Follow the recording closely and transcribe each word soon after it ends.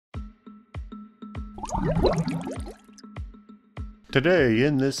Today,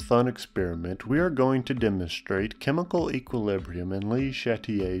 in this fun experiment, we are going to demonstrate chemical equilibrium and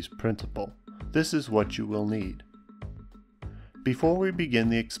Chatellier's principle. This is what you will need. Before we begin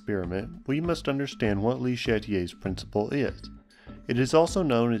the experiment, we must understand what Chatellier's principle is. It is also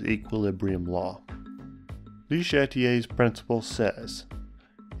known as equilibrium law. Chatellier's principle says,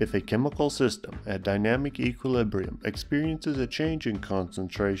 if a chemical system at dynamic equilibrium experiences a change in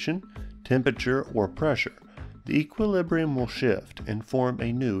concentration, temperature, or pressure, the equilibrium will shift and form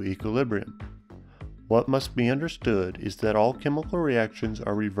a new equilibrium. What must be understood is that all chemical reactions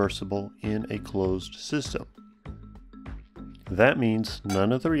are reversible in a closed system. That means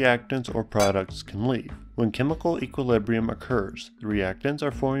none of the reactants or products can leave. When chemical equilibrium occurs, the reactants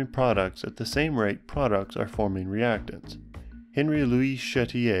are forming products at the same rate products are forming reactants. Henry Louis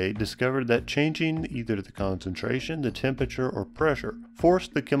Chatelier discovered that changing either the concentration, the temperature, or pressure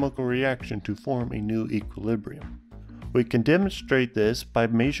forced the chemical reaction to form a new equilibrium. We can demonstrate this by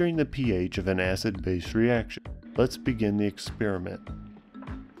measuring the pH of an acid-base reaction. Let's begin the experiment.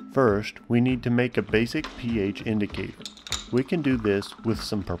 First, we need to make a basic pH indicator. We can do this with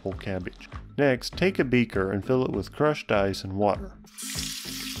some purple cabbage. Next, take a beaker and fill it with crushed ice and water.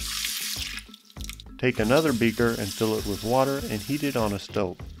 Take another beaker and fill it with water and heat it on a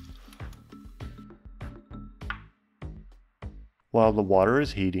stove. While the water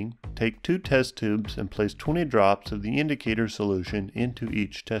is heating, take 2 test tubes and place 20 drops of the indicator solution into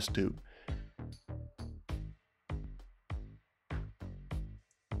each test tube.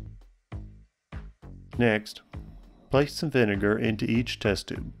 Next, place some vinegar into each test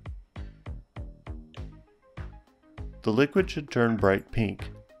tube. The liquid should turn bright pink.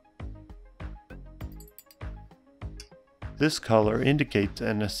 This color indicates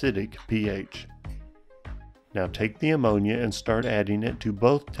an acidic pH. Now take the ammonia and start adding it to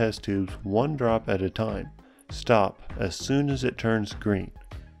both test tubes 1 drop at a time. Stop as soon as it turns green.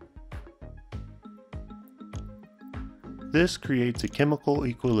 This creates a chemical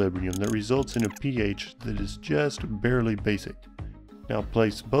equilibrium that results in a pH that is just barely basic. Now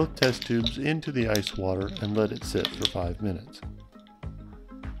place both test tubes into the ice water and let it sit for 5 minutes.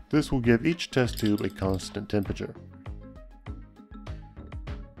 This will give each test tube a constant temperature.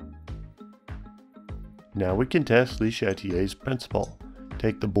 Now we can test Chatellier's principle.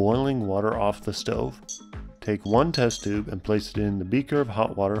 Take the boiling water off the stove. Take 1 test tube and place it in the beaker of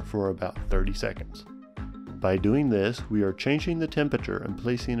hot water for about 30 seconds. By doing this, we are changing the temperature and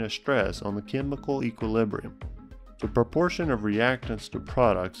placing a stress on the chemical equilibrium. The proportion of reactants to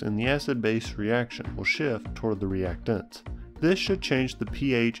products in the acid-base reaction will shift toward the reactants. This should change the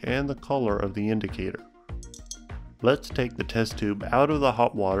pH and the color of the indicator. Let's take the test tube out of the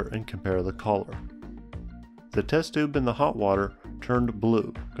hot water and compare the color. The test tube in the hot water turned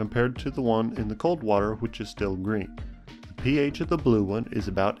blue compared to the one in the cold water, which is still green. The pH of the blue one is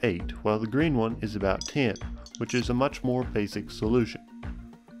about 8, while the green one is about 10, which is a much more basic solution.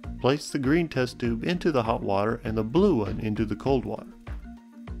 Place the green test tube into the hot water and the blue one into the cold water.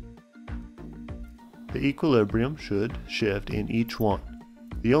 The equilibrium should shift in each one.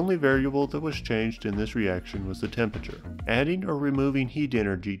 The only variable that was changed in this reaction was the temperature. Adding or removing heat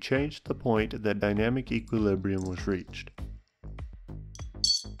energy changed the point that dynamic equilibrium was reached.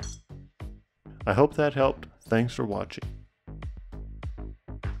 I hope that helped. Thanks for watching.